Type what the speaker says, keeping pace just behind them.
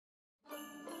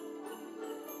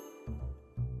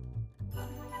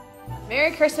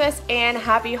Merry Christmas and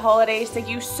happy holidays. Thank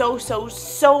you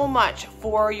so much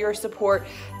for your support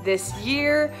this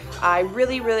year. I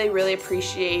really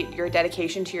appreciate your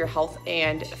dedication to your health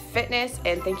and fitness,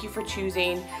 and thank you for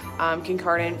choosing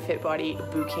Concordant Fit Body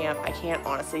Bootcamp. I can't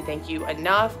honestly thank you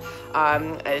enough,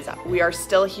 as we are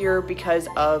still here because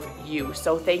of you.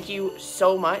 So thank you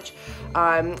so much.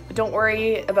 Don't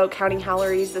worry about counting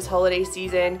calories this holiday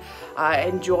season.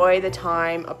 Enjoy the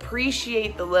time,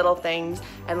 appreciate the little things,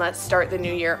 and let's start the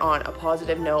new year on a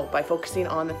positive note by focusing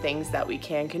on the things that we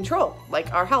can control,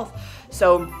 like our health.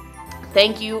 So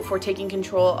thank you for taking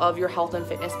control of your health and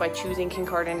fitness by choosing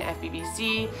Concordant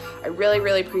FBBC. I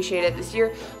really appreciate it. This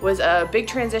year was a big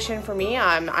transition for me.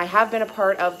 I have been a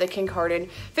part of the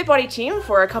Concordant Fit Body team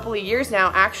for a couple of years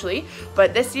now, actually,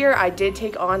 but this year I did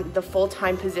take on the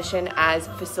full-time position as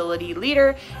facility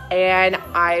leader, and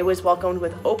I was welcomed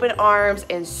with open arms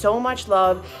and so much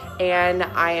love, and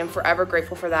I am forever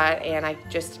grateful for that, and I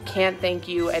just can't thank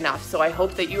you enough. So I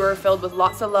hope that you are filled with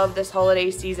lots of love this holiday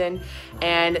season,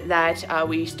 and that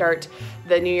we start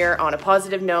the new year on a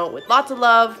positive note with lots of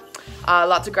love,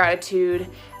 lots of gratitude,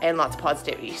 and lots of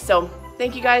positivity. So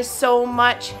thank you guys so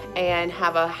much, and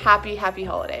have a happy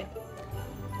holiday.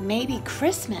 Maybe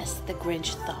Christmas, the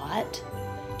Grinch thought,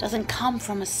 doesn't come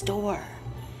from a store.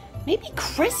 Maybe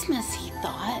Christmas, he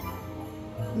thought,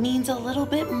 means a little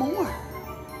bit more.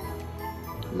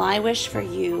 My wish for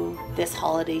you this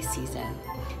holiday season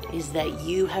is that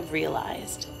you have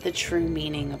realized the true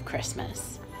meaning of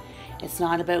Christmas. It's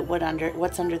not about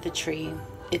what's under the tree,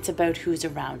 it's about who's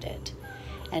around it.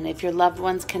 And if your loved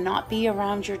ones cannot be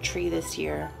around your tree this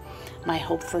year, my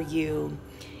hope for you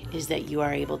is that you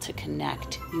are able to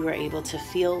connect, you are able to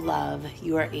feel love,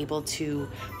 you are able to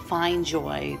find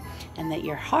joy, and that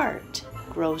your heart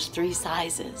grows 3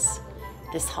 sizes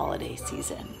this holiday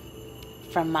season.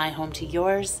 From my home to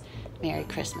yours, Merry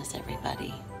Christmas,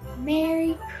 everybody.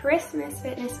 Merry Christmas,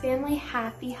 fitness family.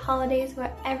 Happy holidays,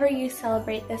 whatever you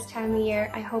celebrate this time of year.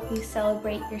 I hope you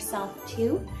celebrate yourself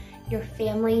too, your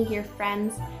family, your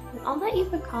friends, and all that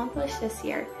you've accomplished this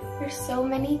year. There's so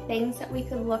many things that we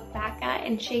could look back at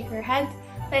and shake our heads,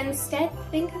 but instead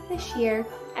think of this year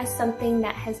as something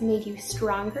that has made you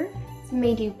stronger, it's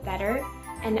made you better,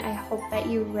 and I hope that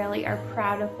you really are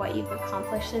proud of what you've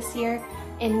accomplished this year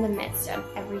in the midst of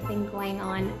everything going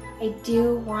on. I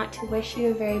do want to wish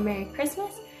you a very Merry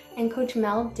Christmas, and Coach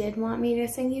Mel did want me to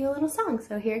sing you a little song,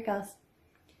 so here it goes.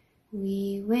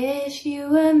 We wish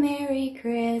you a Merry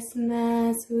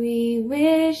Christmas, we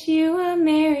wish you a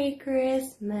Merry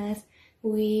Christmas,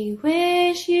 we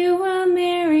wish you a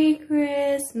Merry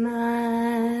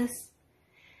Christmas,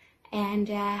 and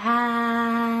a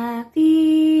Happy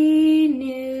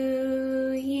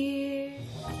New Year.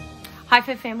 Hi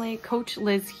Fit Family, Coach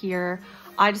Liz here.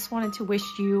 I just wanted to wish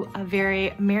you a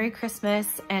very Merry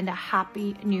Christmas and a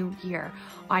Happy New Year.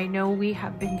 I know we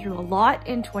have been through a lot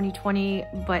in 2020,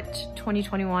 but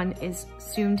 2021 is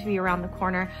soon to be around the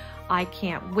corner. I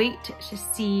can't wait to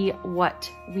see what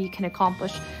we can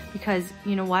accomplish, because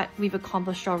you know what? We've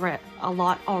accomplished a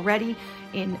lot already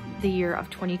in the year of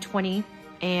 2020,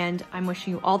 and I'm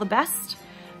wishing you all the best.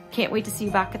 Can't wait to see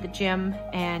you back at the gym,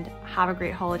 and have a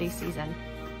great holiday season.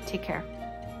 Take care.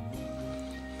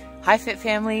 Hi Fit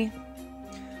Family,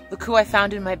 look who I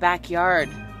found in my backyard.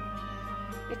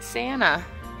 It's Santa.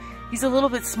 He's a little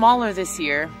bit smaller this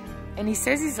year, and he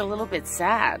says he's a little bit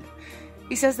sad.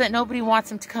 He says that nobody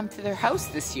wants him to come to their house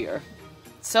this year.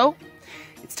 So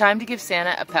it's time to give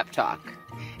Santa a pep talk,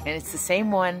 and it's the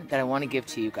same one that I want to give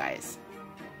to you guys.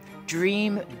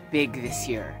 Dream big this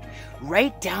year.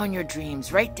 Write down your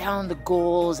dreams, write down the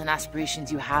goals and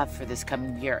aspirations you have for this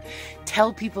coming year.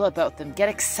 Tell people about them, get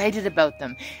excited about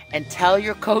them, and tell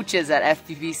your coaches at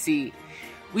FBBC.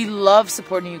 We love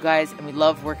supporting you guys, and we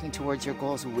love working towards your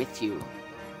goals with you.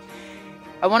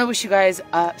 I want to wish you guys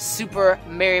a super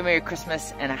Merry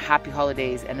Christmas and a happy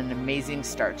holidays and an amazing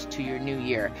start to your new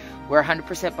year. We're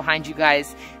 100% behind you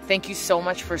guys. Thank you so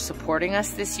much for supporting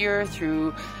us this year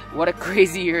through what a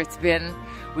crazy year it's been.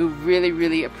 We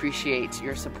really appreciate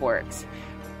your support.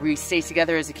 We stay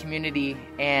together as a community,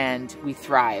 and we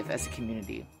thrive as a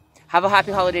community. Have a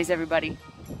happy holidays, everybody.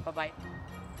 Bye-bye.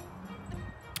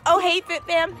 Oh, hey Fit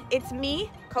Fam, it's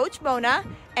me, Coach Mona,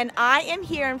 and I am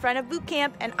here in front of boot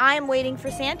camp, and I am waiting for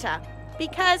Santa,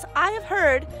 because I have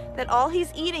heard that all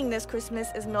he's eating this Christmas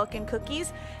is milk and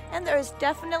cookies, and there is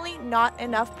definitely not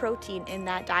enough protein in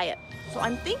that diet. So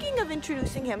I'm thinking of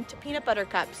introducing him to peanut butter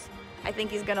cups. I think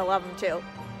he's gonna love them too.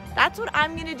 That's what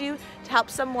I'm gonna do to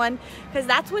help someone, because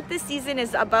that's what this season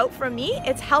is about for me.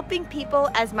 It's helping people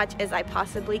as much as I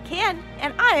possibly can,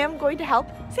 and I am going to help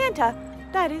Santa.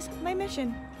 That is my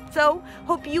mission. So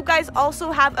hope you guys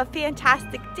also have a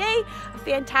fantastic day, a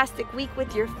fantastic week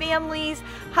with your families.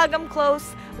 Hug them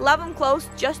close, love them close,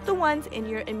 just the ones in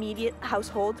your immediate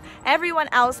household. Everyone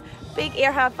else, big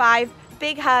air high five,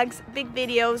 big hugs, big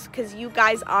videos, because you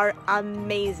guys are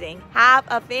amazing. Have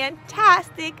a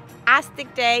fantastic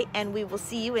day, and we will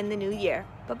see you in the new year.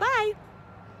 Bye-bye.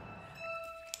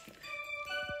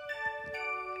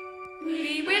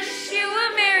 We wish you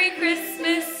a Merry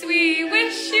Christmas. We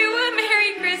wish you a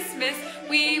Merry Christmas.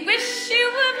 We wish you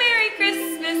a Merry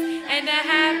Christmas and a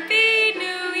Happy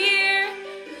New Year.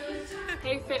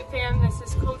 Hey Fit Fam, this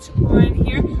is Coach Lauren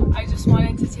here. I just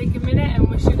wanted to take a minute and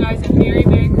wish you guys a Merry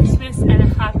Christmas and a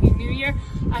Happy New Year.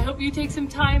 I hope you take some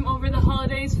time over the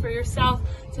holidays for yourself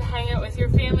to hang out with your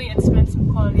family and spend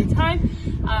some quality time.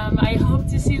 I hope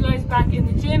to see you guys back in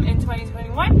the gym in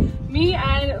 2021. Me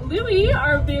and Louie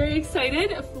are very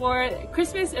excited for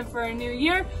Christmas and for a new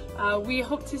year. We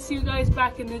hope to see you guys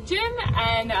back in the gym,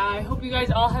 and I hope you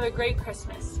guys all have a great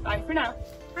Christmas. Bye for now.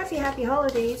 Happy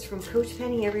holidays from Coach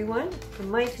Penny, everyone. From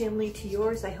my family to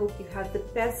yours, I hope you have the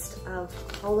best of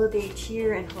holiday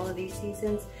cheer and holiday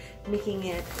seasons, making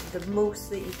it the most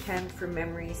that you can for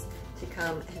memories to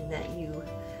come, and that you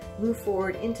move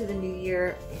forward into the new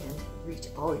year and reach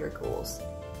all your goals.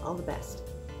 All the best.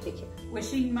 Take care.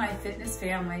 Wishing my fitness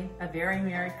family a very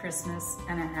Merry Christmas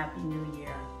and a Happy New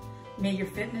Year. May your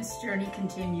fitness journey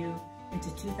continue into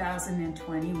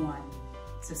 2021.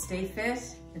 So stay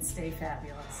fit and stay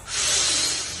fabulous.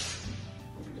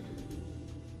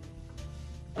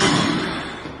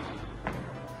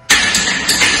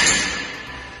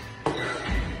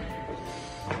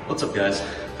 What's up guys?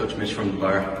 Coach Mitch from the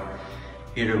bar.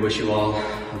 Here to wish you all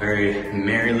a very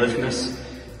Merry Liftmas.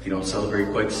 If you don't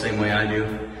celebrate quite the same way I do,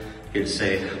 here to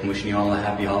say I'm wishing you all a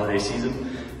happy holiday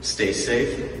season. Stay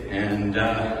safe, and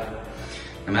no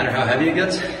matter how heavy it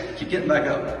gets, keep getting back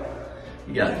up.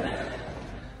 You got it.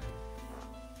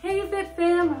 Hey Fit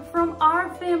Fam, from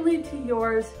our family to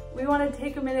yours, we want to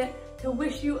take a minute to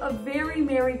wish you a very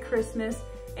Merry Christmas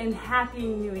and Happy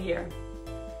New Year.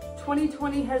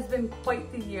 2020 has been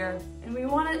quite the year, and we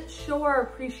want to show our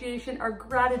appreciation, our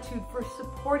gratitude for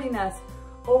supporting us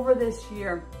over this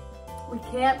year. We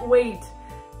can't wait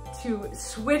to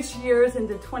switch years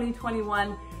into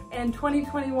 2021, and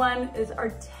 2021 is our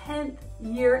 10th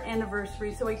year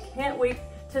anniversary, so I can't wait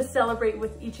to celebrate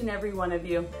with each and every one of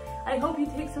you. I hope you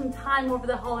take some time over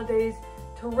the holidays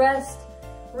to rest,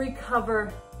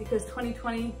 recover, because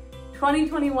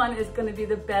 2021 is going to be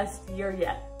the best year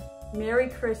yet. Merry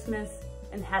Christmas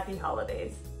and Happy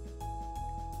Holidays.